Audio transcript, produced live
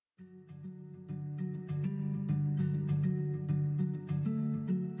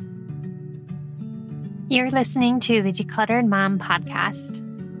You're listening to the Decluttered Mom Podcast,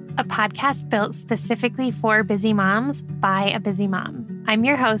 a podcast built specifically for busy moms by a busy mom. I'm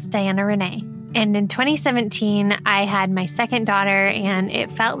your host, Diana Renee. And in 2017, I had my second daughter, and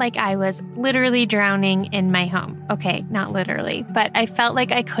it felt like I was literally drowning in my home. Okay, not literally, but I felt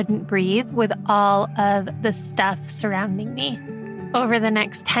like I couldn't breathe with all of the stuff surrounding me. Over the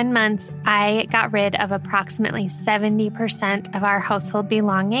next 10 months, I got rid of approximately 70% of our household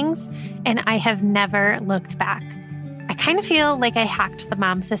belongings, and I have never looked back. I kind of feel like I hacked the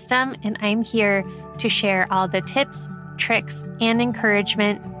mom system, and I'm here to share all the tips, tricks, and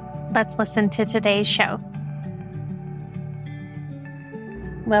encouragement. Let's listen to today's show.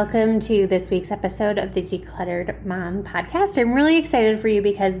 Welcome to this week's episode of the Decluttered Mom Podcast. I'm really excited for you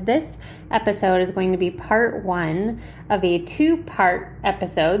because this episode is going to be part one of a two-part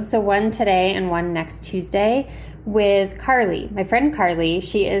episode. So one today and one next Tuesday with Carly, my friend Carly.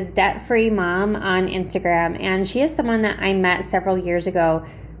 She is Debt-Free Mom on Instagram, and she is someone that I met several years ago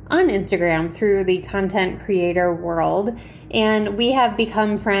on Instagram through the content creator world. And we have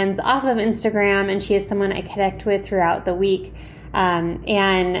become friends off of Instagram, and she is someone I connect with throughout the week.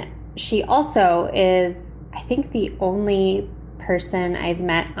 And she also is, I think, the only person I've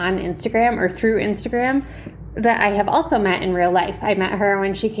met on Instagram or through Instagram that I have also met in real life. I met her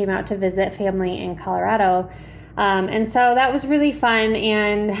when she came out to visit family in Colorado. And so that was really fun.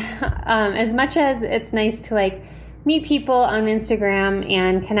 And as much as it's nice to meet people on Instagram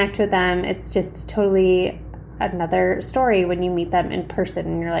and connect with them, it's just totally another story when you meet them in person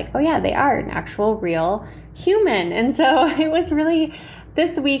and you're like, oh yeah, they are an actual real human. And so it was really,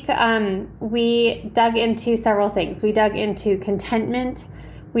 this week, we dug into several things. We dug into contentment.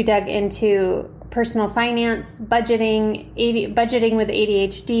 We dug into personal finance, budgeting with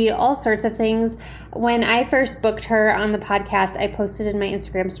ADHD, all sorts of things. When I first booked her on the podcast, I posted in my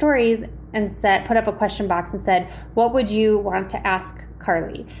Instagram stories and put up a question box and said, what would you want to ask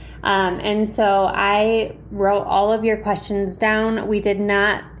Carly? And so I wrote all of your questions down. We did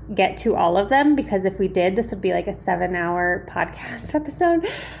not get to all of them because if we did, this would be like a 7-hour podcast episode.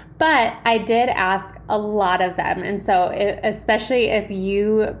 But I did ask a lot of them. And so especially if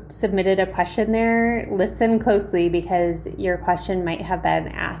you submitted a question there, listen closely because your question might have been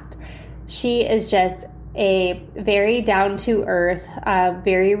asked. She is just a very down-to-earth,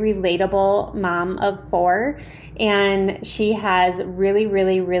 very relatable mom of 4. And she has really,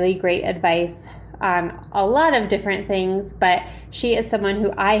 really, really great advice on a lot of different things. But she is someone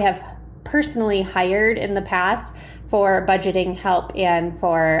who I have personally hired in the past for budgeting help and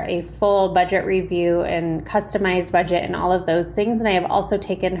for a full budget review and customized budget and all of those things. And I have also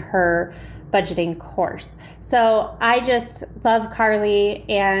taken her budgeting course. So I just love Carly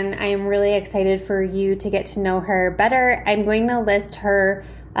and I am really excited for you to get to know her better. I'm going to list her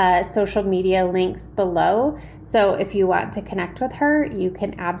social media links below. So if you want to connect with her, you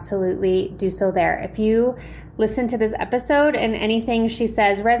can absolutely do so there. If you listen to this episode and anything she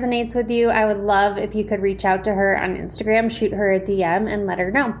says resonates with you, I would love if you could reach out to her on Instagram, shoot her a DM and let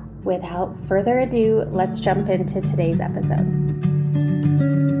her know. Without further ado, let's jump into today's episode.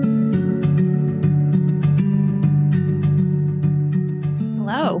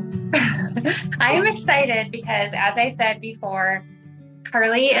 Hello. I am excited because, as I said before,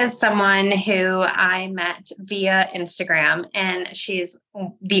 Carly is someone who I met via Instagram, and she's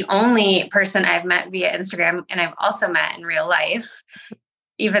the only person I've met via Instagram, and I've also met in real life,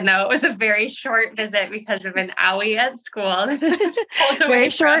 even though it was a very short visit because of an owie at school. Very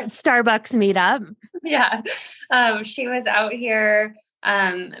short Starbucks meetup. Yeah. She was out here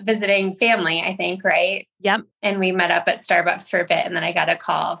visiting family, I think, right? Yep. And we met up at Starbucks for a bit. And then I got a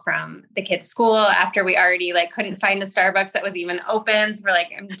call from the kids' school after we already couldn't find a Starbucks that was even open. So we're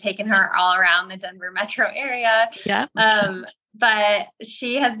I'm taking her all around the Denver metro area. Yeah. But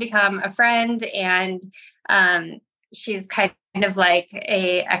she has become a friend and she's kind of like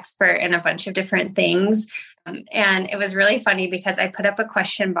a expert in a bunch of different things. And it was really funny because I put up a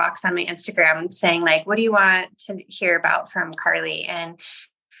question box on my Instagram saying what do you want to hear about from Carly? And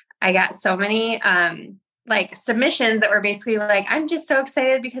I got so many submissions that were basically I'm just so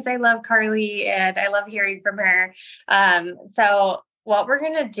excited because I love Carly and I love hearing from her. So what we're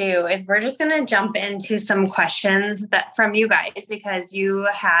going to do is we're just going to jump into some questions that from you guys, because you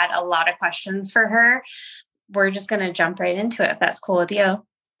had a lot of questions for her. We're just going to jump right into it if that's cool with you.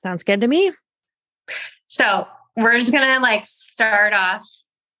 Sounds good to me. So we're just going to start off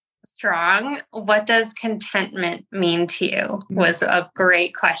strong. What does contentment mean to you? Was a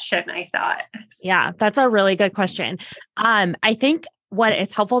great question, I thought. Yeah, that's a really good question. I think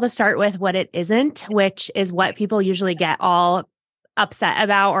it's helpful to start with what it isn't, which is what people usually get all upset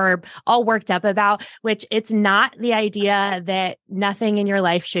about or all worked up about, which it's not the idea that nothing in your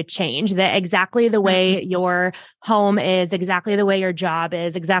life should change, that exactly the way your home is, exactly the way your job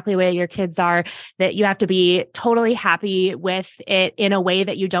is, exactly the way your kids are, that you have to be totally happy with it in a way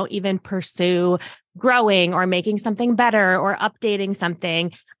that you don't even pursue growing or making something better or updating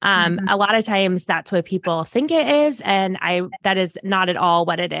something. A lot of times that's what people think it is. And that is not at all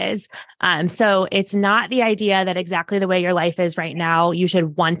what it is. So it's not the idea that exactly the way your life is right now, you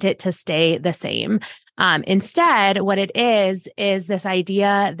should want it to stay the same. Instead, what it is this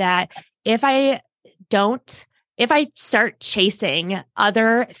idea that if I start chasing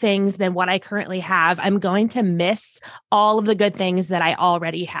other things than what I currently have, I'm going to miss all of the good things that I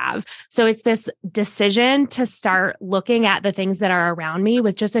already have. So it's this decision to start looking at the things that are around me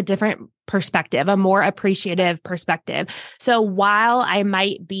with just a different perspective, a more appreciative perspective. So while I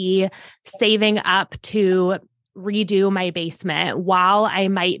might be saving up to redo my basement, while I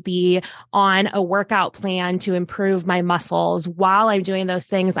might be on a workout plan to improve my muscles, while I'm doing those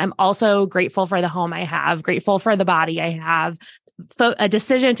things, I'm also grateful for the home I have, grateful for the body I have. A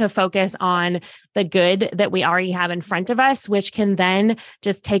decision to focus on the good that we already have in front of us, which can then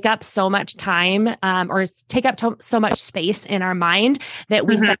just take up so much time or take up so much space in our mind that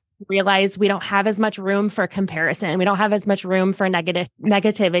we realize we don't have as much room for comparison. We don't have as much room for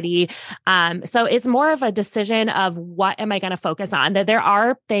negativity. So it's more of a decision of what am I going to focus on? That there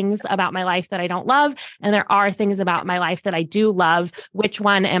are things about my life that I don't love, and there are things about my life that I do love. Which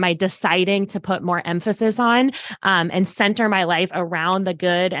one am I deciding to put more emphasis on and center my life around the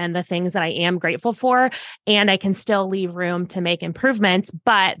good and the things that I am grateful for? And I can still leave room to make improvements,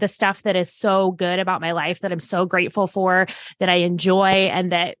 but the stuff that is so good about my life that I'm so grateful for, that I enjoy,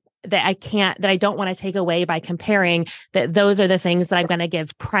 and that I don't want to take away by comparing, that those are the things that I'm going to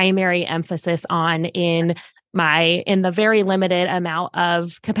give primary emphasis on in the very limited amount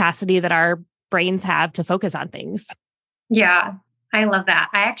of capacity that our brains have to focus on things. Yeah, I love that.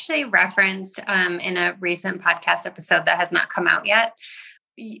 I actually referenced in a recent podcast episode that has not come out yet,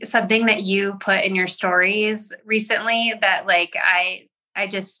 something that you put in your stories recently that like, I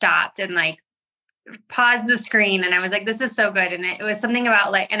just stopped and like paused the screen and I was like, this is so good. And it was something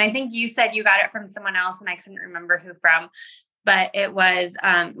about like, and I think you said you got it from someone else and I couldn't remember who from, but it was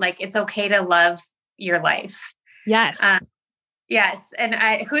like, it's okay to love your life. Yes. Yes. And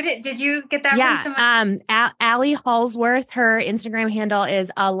did you get that from someone? Allie Hallsworth, her Instagram handle is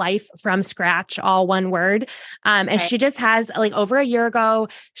A Life from Scratch, all one word. And she just has like over a year ago,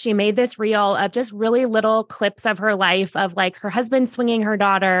 she made this reel of just really little clips of her life of like her husband swinging her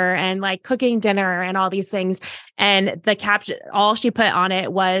daughter and like cooking dinner and all these things. And the caption, all she put on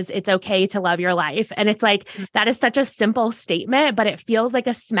it was, it's okay to love your life. And it's like, that is such a simple statement, but it feels like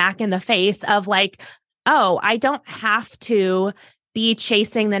a smack in the face of like, oh, I don't have to be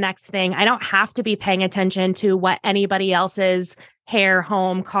chasing the next thing. I don't have to be paying attention to what anybody else's hair,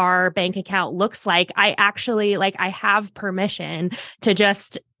 home, car, bank account looks like. I actually I have permission to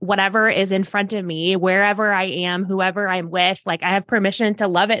just whatever is in front of me, wherever I am, whoever I'm with, like I have permission to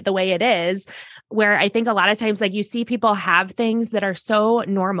love it the way it is. Where I think a lot of times, like you see people have things that are so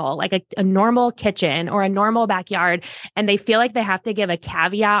normal, like a normal kitchen or a normal backyard, and they feel like they have to give a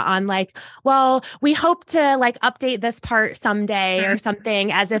caveat on like, well, we hope to like update this part someday or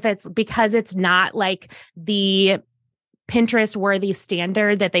something, as if it's because it's not like the Pinterest worthy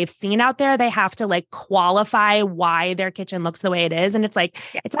standard that they've seen out there. They have to like qualify why their kitchen looks the way it is. And it's like,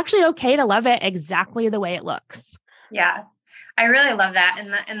 it's actually okay to love it exactly the way it looks. Yeah. I really love that.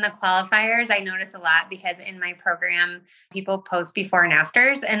 And the qualifiers, I notice a lot because in my program, people post before and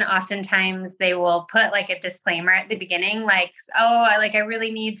afters, and oftentimes they will put like a disclaimer at the beginning, like, oh, I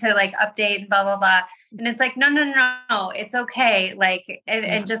really need to like update, blah, blah, blah. And it's like, no, it's okay. Like,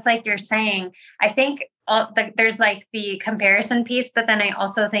 and just like you're saying, I think there's like the comparison piece, but then I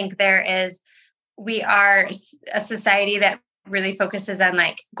also think we are a society that really focuses on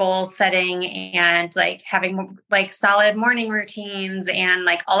like goal setting and like having like solid morning routines and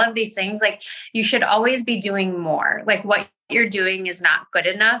like all of these things. Like you should always be doing more. Like what you're doing is not good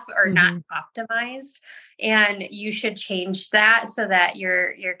enough or not optimized. And you should change that so that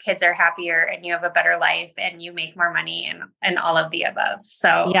your kids are happier and you have a better life and you make more money and all of the above.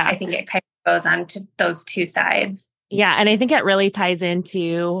 So I think it kind of goes on to those two sides. Yeah. And I think it really ties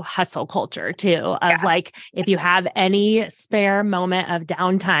into hustle culture too, of like, if you have any spare moment of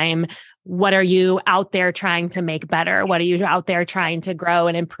downtime, what are you out there trying to make better? What are you out there trying to grow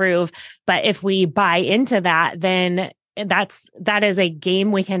and improve? But if we buy into that, then that is a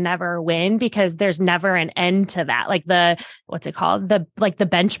game we can never win because there's never an end to that. Like what's it called? The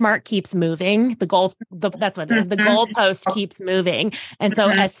benchmark keeps moving. That's what it is. The goalpost keeps moving. And so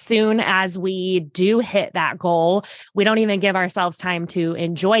as soon as we do hit that goal, we don't even give ourselves time to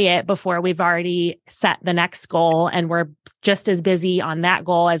enjoy it before we've already set the next goal. And we're just as busy on that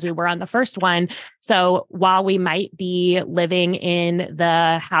goal as we were on the first one. So while we might be living in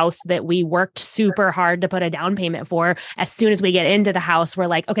the house that we worked super hard to put a down payment for, as soon as we get into the house, we're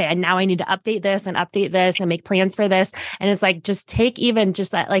like, okay, and now I need to update this and make plans for this. And it's like, just take even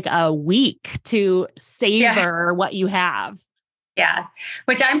just that like a week to savor what you have. Yeah,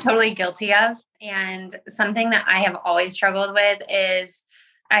 which I'm totally guilty of. And something that I have always struggled with is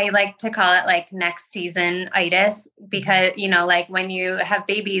I like to call it like next season itis because, like when you have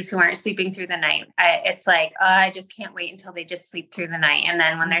babies who aren't sleeping through the night, it's like, oh, I just can't wait until they just sleep through the night. And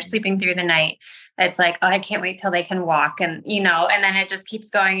then when they're sleeping through the night, it's like, oh, I can't wait till they can walk. And, and then it just keeps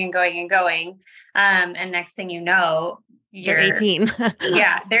going and going and going. And next thing you know, you're 18.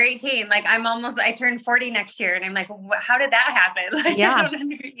 Yeah, they're 18. Like I turned 40 next year. And I'm like, how did that happen? Like, yeah.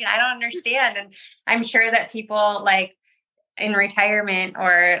 I don't understand. And I'm sure that people like, in retirement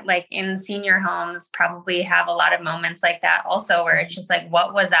or like in senior homes probably have a lot of moments like that also where it's just like, why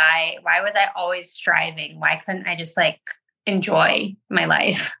was I always striving? Why couldn't I just like enjoy my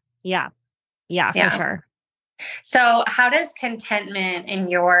life? Yeah, for sure. So how does contentment, in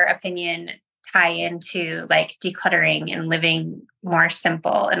your opinion, tie into like decluttering and living more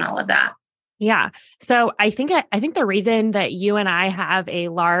simple and all of that? Yeah. So I think the reason that you and I have a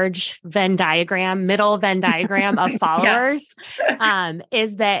large middle Venn diagram of followers,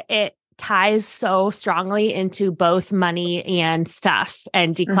 is that it ties so strongly into both money and stuff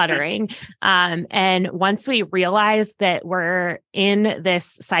and decluttering. And once we realize that we're in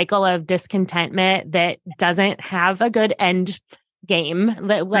this cycle of discontentment that doesn't have a good end game,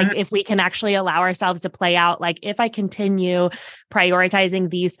 like if we can actually allow ourselves to play out, like if I continue prioritizing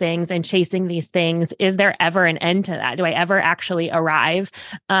these things and chasing these things, is there ever an end to that? Do I ever actually arrive?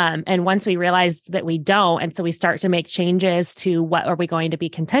 And once we realize that we don't, and so we start to make changes to what are we going to be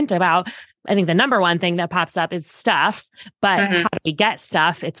content about, I think the number one thing that pops up is stuff, but how do we get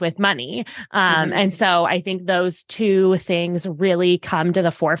stuff? It's with money. And so I think those two things really come to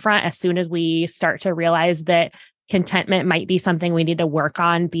the forefront as soon as we start to realize that contentment might be something we need to work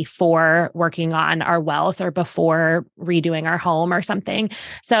on before working on our wealth or before redoing our home or something.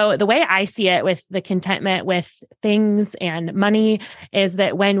 So the way I see it with the contentment with things and money is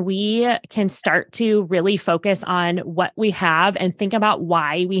that when we can start to really focus on what we have and think about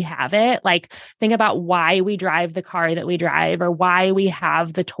why we have it, like think about why we drive the car that we drive or why we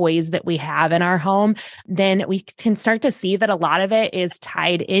have the toys that we have in our home, then we can start to see that a lot of it is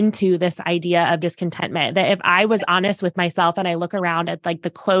tied into this idea of discontentment. That if I was honest with myself and I look around at like the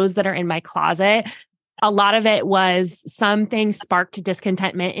clothes that are in my closet, a lot of it was something sparked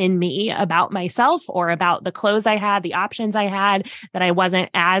discontentment in me about myself or about the clothes I had, the options I had, that I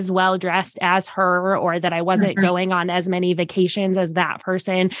wasn't as well dressed as her, or that I wasn't going on as many vacations as that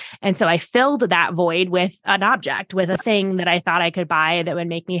person. And so I filled that void with an object, with a thing that I thought I could buy that would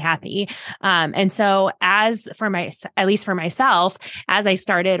make me happy. And so at least for myself, as I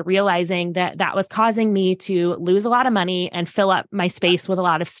started realizing that that was causing me to lose a lot of money and fill up my space with a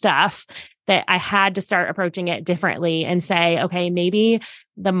lot of stuff, that I had to start approaching it differently and say, okay, maybe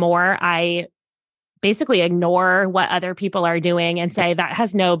the more I basically ignore what other people are doing and say that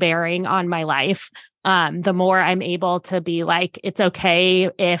has no bearing on my life, the more I'm able to be like, it's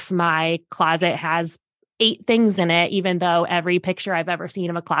okay if my closet has 8 things in it, even though every picture I've ever seen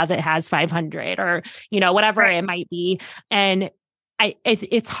of a closet has 500 or, whatever it might be. And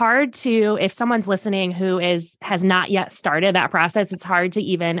it's hard to, if someone's listening who has not yet started that process, it's hard to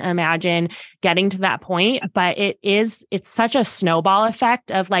even imagine getting to that point, but it's such a snowball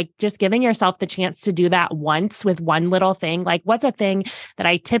effect of like just giving yourself the chance to do that once with one little thing. Like, what's a thing that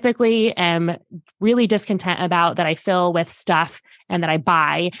I typically am really discontent about that I fill with stuff and that I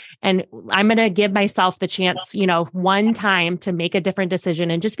buy? And I'm going to give myself the chance, one time to make a different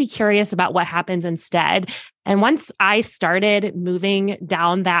decision and just be curious about what happens instead. And once I started moving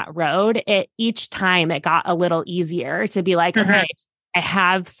down that road, each time it got a little easier to be like, okay, I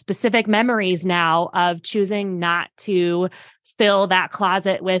have specific memories now of choosing not to fill that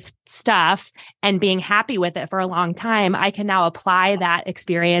closet with stuff and being happy with it for a long time. I can now apply that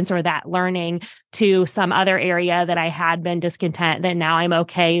experience or that learning to some other area that I had been discontent, that now I'm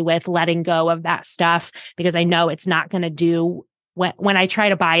okay with letting go of that stuff because I know it's not going to do when I try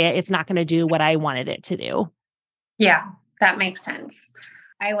to buy it, it's not going to do what I wanted it to do. Yeah, that makes sense.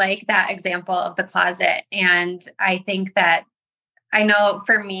 I like that example of the closet. And I think that I know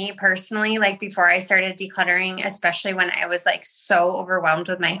for me personally, like before I started decluttering, especially when I was like so overwhelmed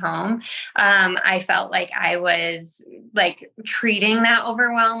with my home, I felt like I was like treating that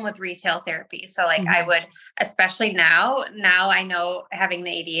overwhelm with retail therapy. So like I would, especially now I know having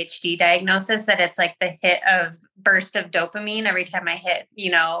the ADHD diagnosis that it's like the burst of dopamine every time I hit,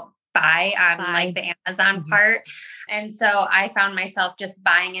 buy on like the Amazon part. And so I found myself just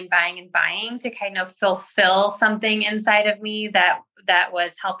buying and buying and buying to kind of fulfill something inside of me that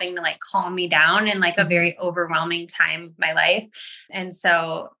was helping to like calm me down in like a very overwhelming time of my life. And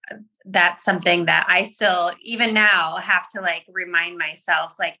so that's something that I still, even now, have to like remind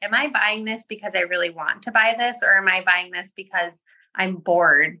myself, like, am I buying this because I really want to buy this? Or am I buying this because I'm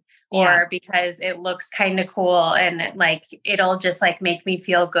bored or because it looks kind of cool and like, it'll just like make me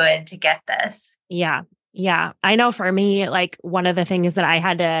feel good to get this. Yeah. Yeah. I know for me, like one of the things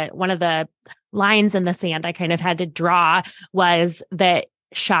that one of the lines in the sand I kind of had to draw was that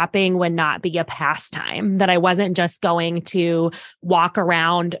shopping would not be a pastime, that I wasn't just going to walk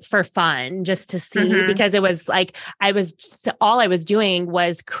around for fun just to see, because it was like, all I was doing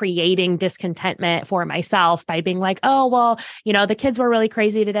was creating discontentment for myself by being like, oh, well, the kids were really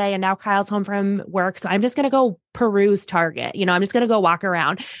crazy today and now Kyle's home from work. So I'm just going to go peruse Target, I'm just going to go walk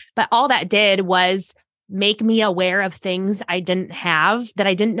around. But all that did was make me aware of things I didn't have that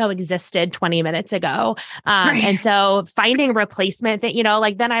I didn't know existed 20 minutes ago. And so finding a replacement that,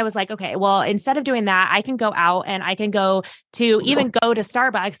 then I was like, okay, well, instead of doing that, I can go out and I can go to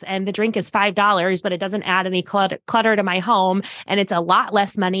Starbucks and the drink is $5, but it doesn't add any clutter to my home. And it's a lot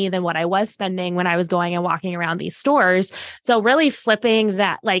less money than what I was spending when I was going and walking around these stores. So really flipping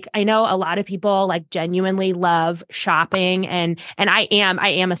that, like, I know a lot of people like genuinely love shopping and I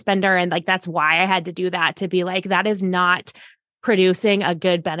am a spender. And like, that's why I had to do that, to be like, that is not producing a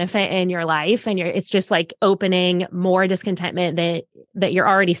good benefit in your life. And it's just like opening more discontentment that you're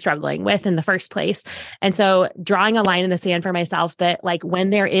already struggling with in the first place. And so drawing a line in the sand for myself that like, when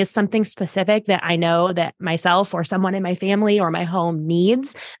there is something specific that I know that myself or someone in my family or my home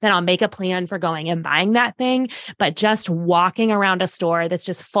needs, then I'll make a plan for going and buying that thing. But just walking around a store that's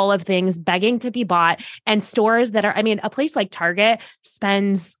just full of things begging to be bought, and stores that are, a place like Target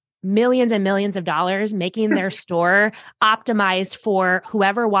spends millions and millions of dollars making their store optimized for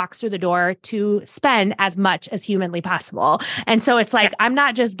whoever walks through the door to spend as much as humanly possible. And so it's like, I'm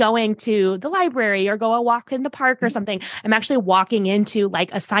not just going to the library or go a walk in the park or something. I'm actually walking into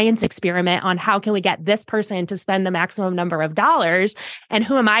like a science experiment on how can we get this person to spend the maximum number of dollars. And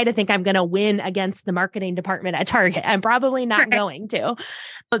who am I to think I'm going to win against the marketing department at Target? I'm probably not going to.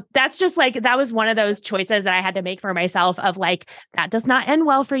 But that's just like, that was one of those choices that I had to make for myself of like, that does not end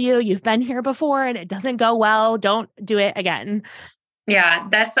well for you. You've been here before and it doesn't go well. Don't do it again. Yeah,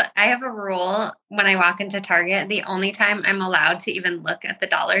 I have a rule when I walk into Target. The only time I'm allowed to even look at the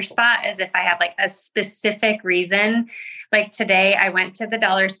dollar spot is if I have like a specific reason. Like today I went to the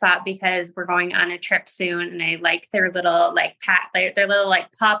dollar spot because we're going on a trip soon and I like their little like their little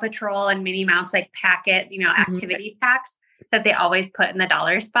like Paw Patrol and Minnie Mouse like packet, activity packs that they always put in the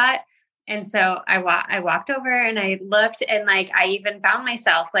dollar spot. And so I walked over and I looked and like, I even found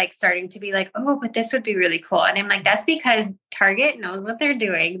myself like starting to be like, oh, but this would be really cool. And I'm like, that's because Target knows what they're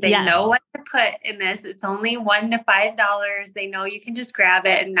doing. They know what to put in this. It's only $1 to $5. They know you can just grab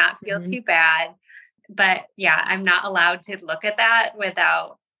it and not feel too bad. But yeah, I'm not allowed to look at that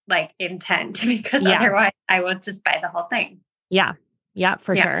without like intent because otherwise I will just buy the whole thing. Yeah. Yeah,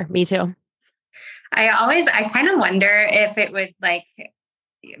 for sure. Me too. I kind of wonder if it would like,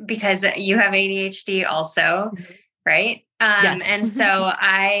 because you have ADHD also, right? Yes. And so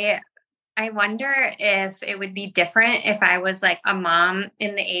I wonder if it would be different if I was like a mom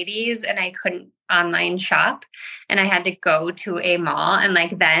in the 80s and I couldn't online shop and I had to go to a mall, and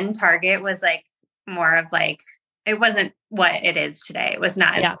like then Target was like more of like, it wasn't what it is today. It was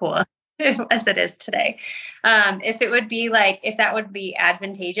not as cool as it is today. If it would be like, if that would be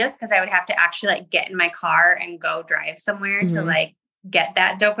advantageous, because I would have to actually like get in my car and go drive somewhere to like get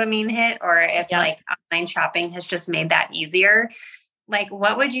that dopamine hit, or if like online shopping has just made that easier. Like,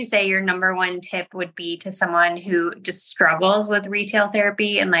 what would you say your number one tip would be to someone who just struggles with retail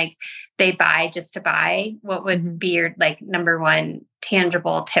therapy and like they buy just to buy? What would be your like number one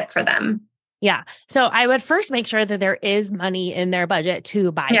tangible tip for them? Yeah. So I would first make sure that there is money in their budget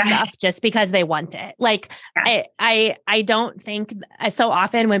to buy Yeah. stuff just because they want it. Like Yeah. I don't think so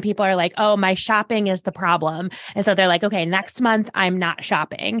often when people are like, oh, my shopping is the problem. And so they're like, okay, next month I'm not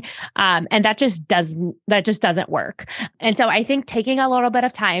shopping. And that just doesn't work. And so I think taking a little bit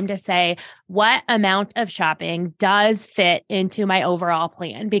of time to say, what amount of shopping does fit into my overall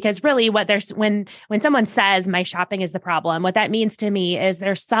plan? Because really when someone says my shopping is the problem, what that means to me is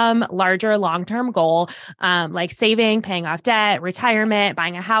there's some larger long-term goal, like saving, paying off debt, retirement,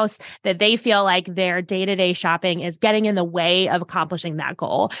 buying a house, that they feel like their day-to-day shopping is getting in the way of accomplishing that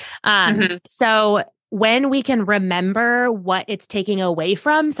goal. So when we can remember what it's taking away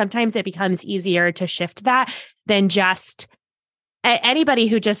from, sometimes it becomes easier to shift that than just anybody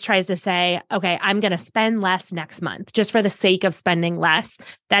who just tries to say, okay, I'm going to spend less next month just for the sake of spending less.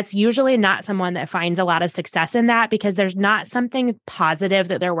 That's usually not someone that finds a lot of success in that, because there's not something positive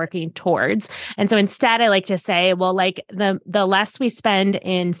that they're working towards. And so instead, I like to say, well, like the less we spend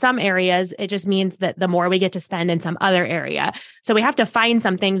in some areas, it just means that the more we get to spend in some other area. So we have to find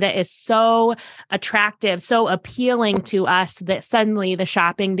something that is so attractive, so appealing to us that suddenly the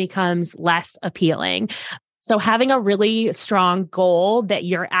shopping becomes less appealing. So having a really strong goal that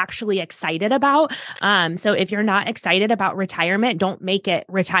you're actually excited about. So if you're not excited about retirement, don't make it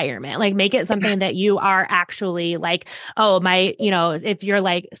retirement. Like make it something that you are actually like, oh, if you're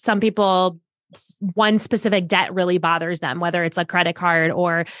like, some people, one specific debt really bothers them, whether it's a credit card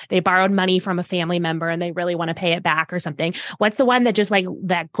or they borrowed money from a family member and they really want to pay it back or something. What's the one that just like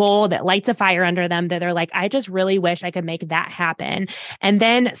that goal that lights a fire under them that they're like, I just really wish I could make that happen. And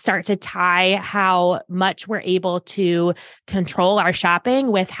then start to tie how much we're able to control our shopping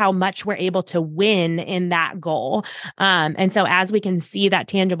with how much we're able to win in that goal. And so as we can see that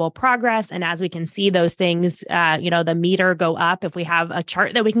tangible progress, and as we can see those things, the meter go up, if we have a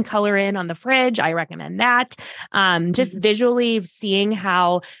chart that we can color in on the fridge, I recommend that. Just visually seeing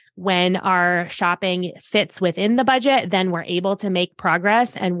how when our shopping fits within the budget, then we're able to make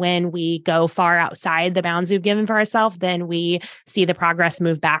progress. And when we go far outside the bounds we've given for ourselves, then we see the progress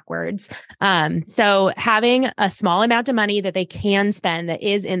move backwards. So having a small amount of money that they can spend that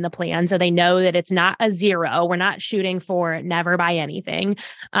is in the plan, so they know that it's not a zero. We're not shooting for never buy anything.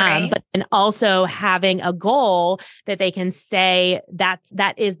 But then also having a goal that they can say that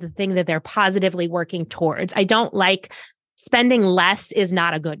is the thing that they're positively working towards. I don't like spending less is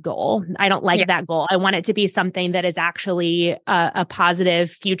not a good goal. I don't like that goal. I want it to be something that is actually a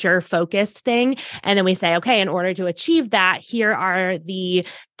positive future focused thing. And then we say, okay, in order to achieve that, here are the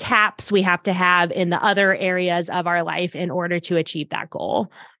caps we have to have in the other areas of our life in order to achieve that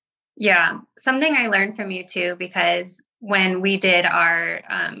goal. Yeah. Something I learned from you too, because when we did our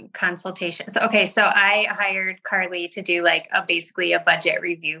consultation. So I hired Carly to do like basically a budget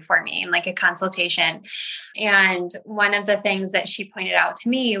review for me and like a consultation. And one of the things that she pointed out to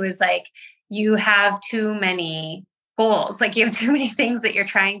me was like, you have too many goals. Like you have too many things that you're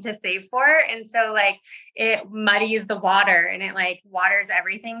trying to save for. And so like it muddies the water and it like waters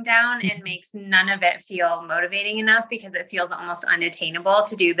everything down and makes none of it feel motivating enough, because it feels almost unattainable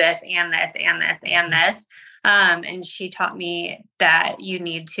to do this and this and this and this. And she taught me that you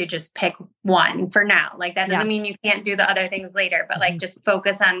need to just pick one for now. Like that doesn't mean you can't do the other things later, but like just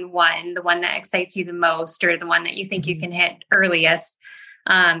focus on the one that excites you the most, or the one that you think you can hit earliest,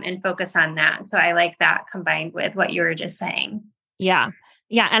 and focus on that. So I like that combined with what you were just saying. Yeah.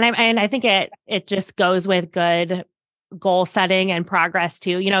 Yeah. And I think it just goes with good goal setting and progress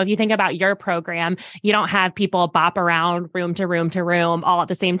too. If you think about your program, you don't have people bop around room to room to room all at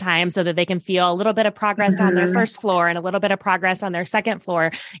the same time so that they can feel a little bit of progress on their first floor and a little bit of progress on their second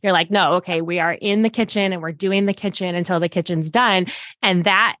floor. You're like, no, okay, we are in the kitchen and we're doing the kitchen until the kitchen's done. And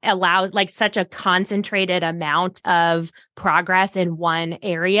that allows like such a concentrated amount of progress in one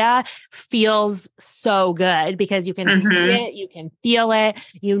area feels so good, because you can see it, you can feel it,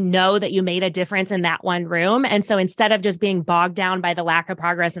 you know that you made a difference in that one room. And so instead of just being bogged down by the lack of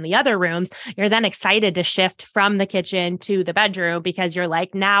progress in the other rooms, you're then excited to shift from the kitchen to the bedroom, because you're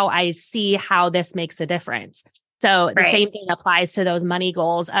like, now I see how this makes a difference. So the same thing applies to those money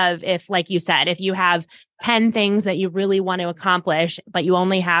goals of, if, like you said, if you have 10 things that you really want to accomplish, but you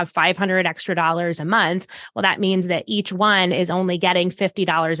only have $500 extra a month, well, that means that each one is only getting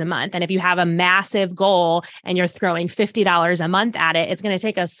 $50 a month. And if you have a massive goal and you're throwing $50 a month at it, it's going to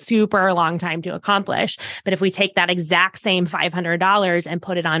take a super long time to accomplish. But if we take that exact same $500 and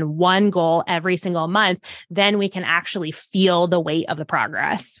put it on one goal every single month, then we can actually feel the weight of the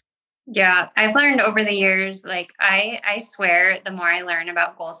progress. Yeah, I've learned over the years, like I swear the more I learn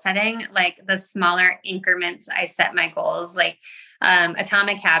about goal setting, like the smaller increments I set my goals, like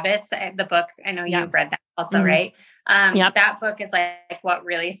Atomic Habits, the book, I know Yeah. you've read that also, Mm-hmm. right? Yep. That book is like what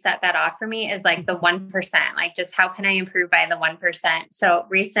really set that off for me is like the 1%, like just how can I improve by the 1%? So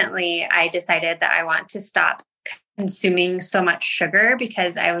recently I decided that I want to stop consuming so much sugar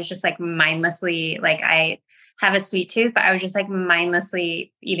because I was just like mindlessly, like I have a sweet tooth, but I was just like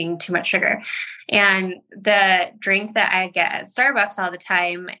mindlessly eating too much sugar. And the drink that I get at Starbucks all the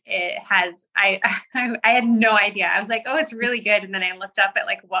time, it has, I had no idea. I was like, oh, it's really good. And then I looked up at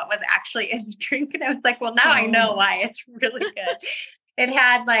like what was actually in the drink and I was like, well, now I know why it's really good. It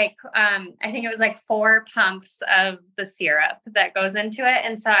had like, I think it was like 4 pumps of the syrup that goes into it.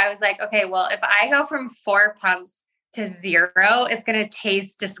 And so I was like, okay, well, if I go from 4 pumps to 0, it's going to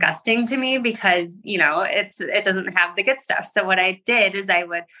taste disgusting to me because, you know, it doesn't have the good stuff. So what I did is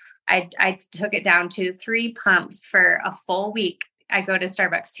I took it down to 3 pumps for a full week. I go to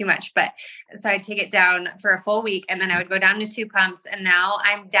Starbucks too much, but so I take it down for a full week and then I would go down to 2 pumps and now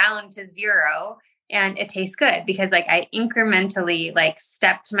I'm down to 0 and it tastes good because like I incrementally like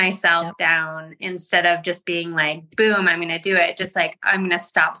stepped myself down instead of just being like, boom, I'm going to do it. Just like, I'm going to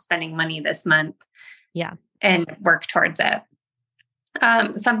stop spending money this month. Yeah. And work towards it.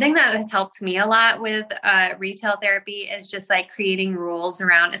 Something that has helped me a lot with retail therapy is just like creating rules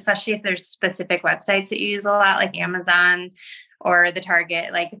around, especially if there's specific websites that you use a lot, like Amazon or the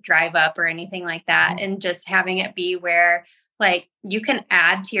Target, like Drive Up or anything like that. And just having it be where like you can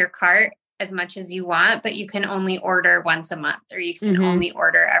add to your cart as much as you want, but you can only order once a month or you can only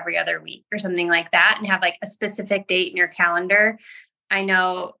order every other week or something like that and have like a specific date in your calendar. I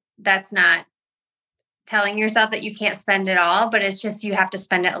know that's not telling yourself that you can't spend it all, but it's just, you have to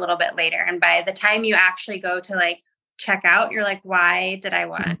spend it a little bit later. And by the time you actually go to like check out, you're like, why did I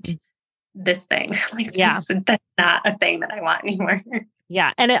want this thing? Like, that's not a thing that I want anymore.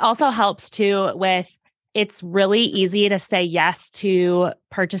 Yeah. And it also helps too with, it's really easy to say yes to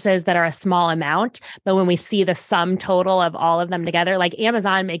purchases that are a small amount. But when we see the sum total of all of them together, like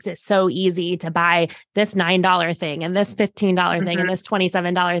Amazon makes it so easy to buy this $9 thing and this $15 thing and this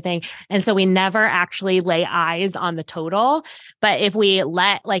 $27 thing. And so we never actually lay eyes on the total. But if we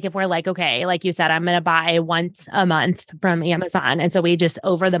if we're like, okay, like you said, I'm going to buy once a month from Amazon. And so we just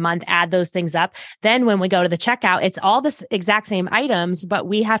over the month add those things up. Then when we go to the checkout, it's all the exact same items, but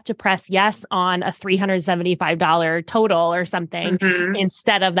we have to press yes on a $375 total or something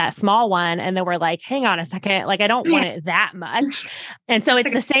instead of that small one. And then we're like, hang on a second, like I don't want it that much. And so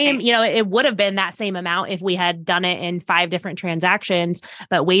it's the same, you know, it would have been that same amount if we had done it in 5 different transactions,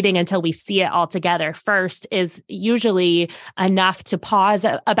 but waiting until we see it all together first is usually enough to pause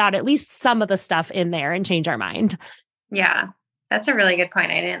about at least some of the stuff in there and change our mind. Yeah, that's a really good point.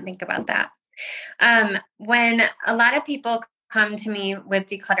 I didn't think about that. When a lot of people come to me with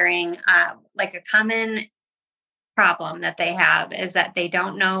decluttering, like a common problem that they have is that they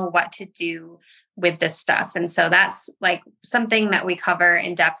don't know what to do with this stuff. And so that's like something that we cover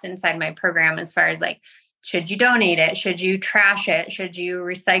in depth inside my program as far as like, should you donate it? Should you trash it? Should you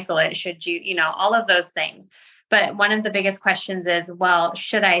recycle it? Should you, you know, all of those things. But one of the biggest questions is, well,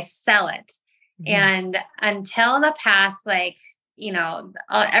 should I sell it? And until the past, like, you know,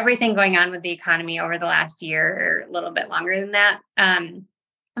 everything going on with the economy over the last year or a little bit longer than that,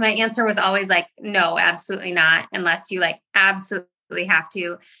 my answer was always like, no, absolutely not, unless you like absolutely have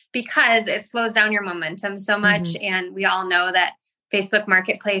to, because it slows down your momentum so much. And we all know that Facebook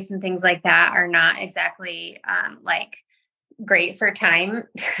Marketplace and things like that are not exactly like great for time,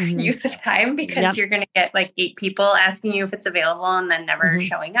 use of time, because you're going to get like 8 people asking you if it's available and then never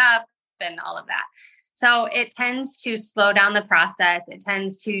showing up and all of that. So it tends to slow down the process. It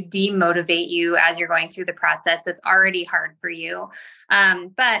tends to demotivate you as you're going through the process. It's already hard for you.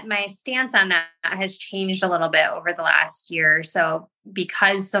 But my stance on that has changed a little bit over the last year or so,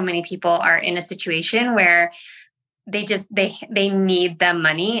 because so many people are in a situation where they need the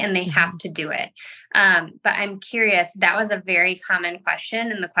money and they have to do it. But I'm curious, that was a very common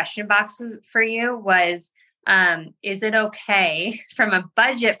question in the question box for you was, is it okay from a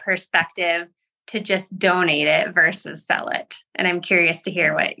budget perspective to just donate it versus sell it? And I'm curious to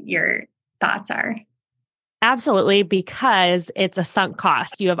hear what your thoughts are. Absolutely, because it's a sunk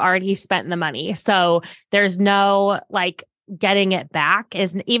cost. You have already spent the money. So there's no like getting it back.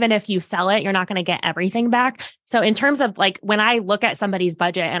 Is even if you sell it, you're not going to get everything back. So in terms of like when I look at somebody's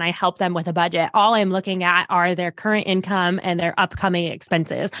budget and I help them with a budget, all I'm looking at are their current income and their upcoming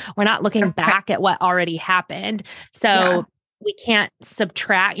expenses. We're not looking back at what already happened. So we can't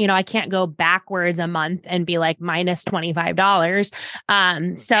subtract, I can't go backwards a month and be like minus $25.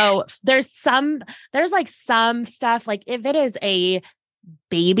 So there's like some stuff, like if it is a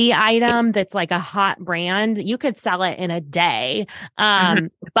baby item that's like a hot brand, you could sell it in a day.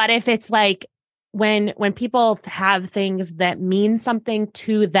 But if it's like when people have things that mean something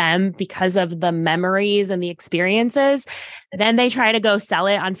to them because of the memories and the experiences, then they try to go sell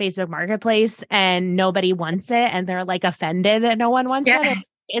it on Facebook Marketplace and nobody wants it. And they're like offended that no one wants it.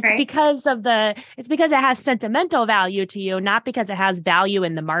 It's right. because it has sentimental value to you, not because it has value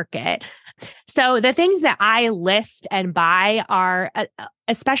in the market. So the things that I list and buy are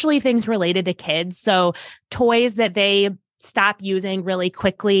especially things related to kids. So toys that they stop using really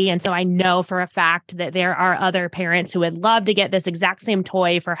quickly. And so I know for a fact that there are other parents who would love to get this exact same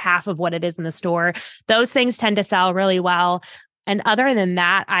toy for half of what it is in the store. Those things tend to sell really well. And other than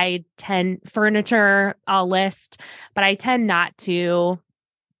that, furniture, I'll list, but I tend not to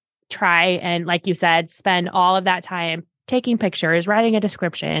try and, like you said, spend all of that time taking pictures, writing a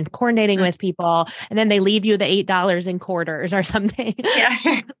description, coordinating with people, and then they leave you the $8 in quarters or something.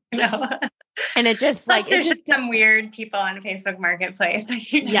 Yeah, no. And it just Plus, there's just some weird people on Facebook Marketplace.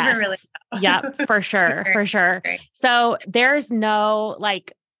 Like you never really know. Yep, for sure, for sure. So there's no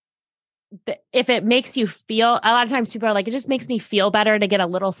if it makes you feel, a lot of times people are like, it just makes me feel better to get a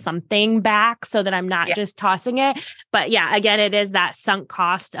little something back so that I'm not just tossing it. But yeah, again, it is that sunk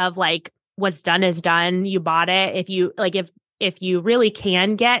cost of like, what's done is done. You bought it. If you really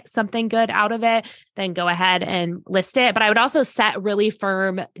can get something good out of it, then go ahead and list it. But I would also set really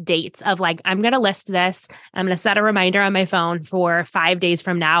firm dates of like, I'm going to list this. I'm going to set a reminder on my phone for 5 days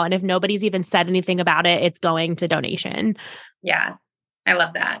from now. And if nobody's even said anything about it, it's going to donation. Yeah. I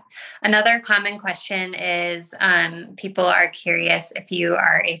love that. Another common question is people are curious if you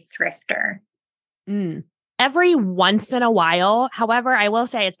are a thrifter. Every once in a while. However, I will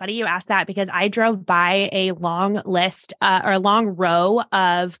say it's funny you asked that because I drove by a long list or a long row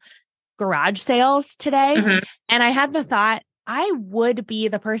of garage sales today. And I had the thought, I would be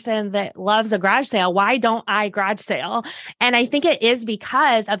the person that loves a garage sale. Why don't I garage sale? And I think it is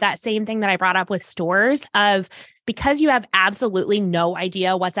because of that same thing that I brought up with stores because you have absolutely no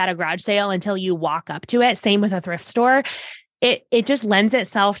idea what's at a garage sale until you walk up to it. Same with a thrift store. It just lends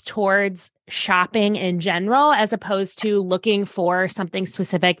itself towards shopping in general, as opposed to looking for something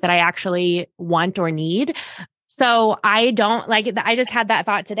specific that I actually want or need. So I just had that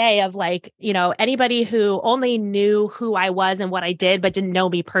thought today of like, anybody who only knew who I was and what I did, but didn't know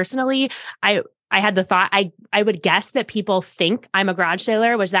me personally. I had the thought, I would guess that people think I'm a garage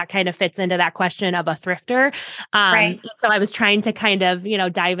sailor, which that kind of fits into that question of a thrifter. Right. So I was trying to kind of,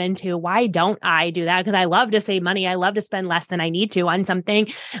 dive into why don't I do that? Because I love to save money. I love to spend less than I need to on something.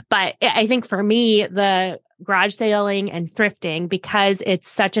 But I think for me, the garage sailing and thrifting, because it's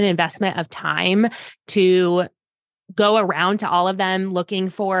such an investment of time to go around to all of them looking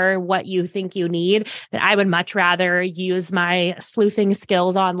for what you think you need, that I would much rather use my sleuthing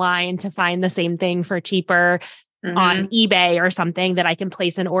skills online to find the same thing for cheaper on eBay or something that I can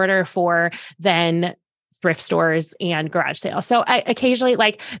place an order for than thrift stores and garage sales. So I occasionally,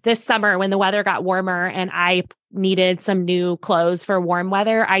 like this summer when the weather got warmer and I needed some new clothes for warm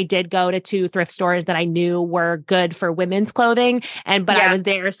weather, I did go to 2 thrift stores that I knew were good for women's clothing. But I was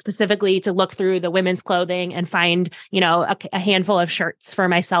there specifically to look through the women's clothing and find, a handful of shirts for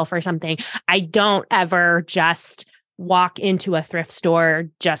myself or something. I don't ever just walk into a thrift store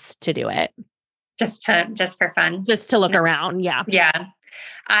just to do it. Just for fun. Just to look around. Yeah. Yeah.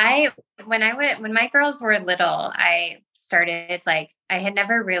 When my girls were little, I started I had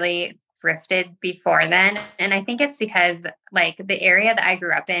never really thrifted before then. And I think it's because like the area that I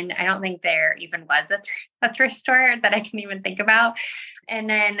grew up in, I don't think there even was a thrift store that I can even think about. And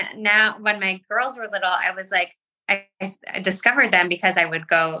then now when my girls were little, I was like, I discovered them because I would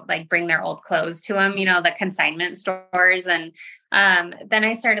go like bring their old clothes to them, the consignment stores. And then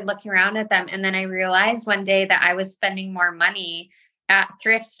I started looking around at them. And then I realized one day that I was spending more money at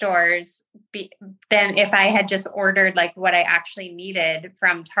thrift stores than if I had just ordered like what I actually needed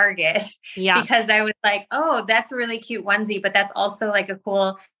from Target. Yeah. Because I was like, oh, that's a really cute onesie, but that's also like a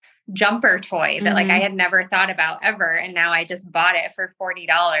cool jumper toy that like I had never thought about ever. And now I just bought it for $40.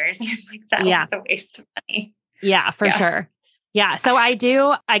 And I'm like, that was a waste of money. Yeah, for sure. Yeah. So I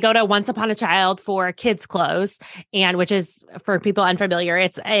go to Once Upon a Child for kids' clothes, and which is for people unfamiliar,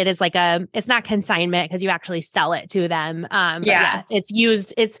 it is like it's not consignment because you actually sell it to them. It's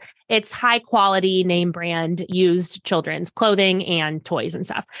used, it's high quality name brand used children's clothing and toys and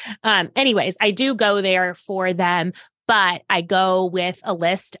stuff. Anyways, I do go there for them But I go with a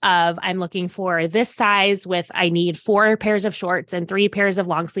list of, I'm looking for this size with, I need 4 pairs of shorts and 3 pairs of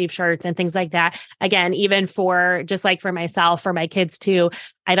long sleeve shirts and things like that. Again, even for just like for myself, for my kids too,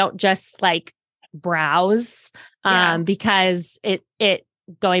 I don't just like browse because it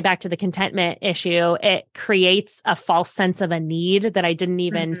going back to the contentment issue, it creates a false sense of a need that I didn't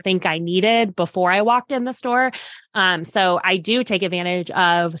even think I needed before I walked in the store. So I do take advantage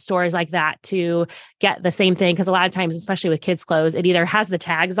of stores like that to get the same thing. Cause a lot of times, especially with kids' clothes, it either has the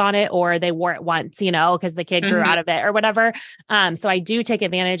tags on it or they wore it once, you know, cause the kid grew out of it or whatever. So I do take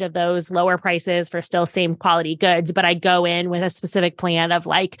advantage of those lower prices for still same quality goods, but I go in with a specific plan of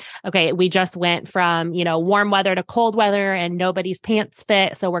like, okay, we just went from, you know, warm weather to cold weather and nobody's pants fit.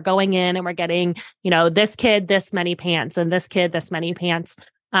 So we're going in and we're getting, you know, this kid, this many pants and this kid, this many pants.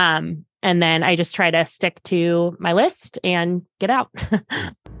 And then I just try to stick to my list and get out.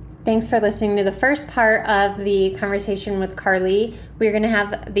 Thanks for listening to the first part of the conversation with Carly. We're going to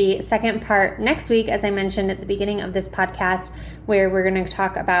have the second part next week, as I mentioned at the beginning of this podcast, where we're going to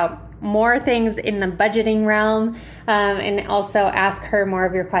talk about more things in the budgeting realm and also ask her more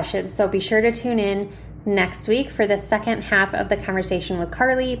of your questions. So be sure to tune in next week for the second half of the conversation with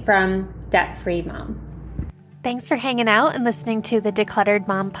Carly from Debt Free Mom. Thanks for hanging out and listening to the Decluttered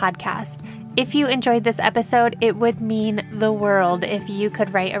Mom podcast. If you enjoyed this episode, it would mean the world if you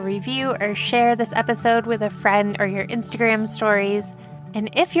could write a review or share this episode with a friend or your Instagram stories.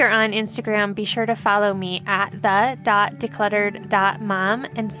 And if you're on Instagram, be sure to follow me at the.decluttered.mom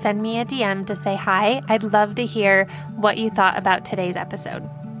and send me a DM to say hi. I'd love to hear what you thought about today's episode.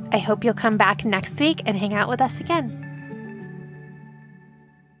 I hope you'll come back next week and hang out with us again.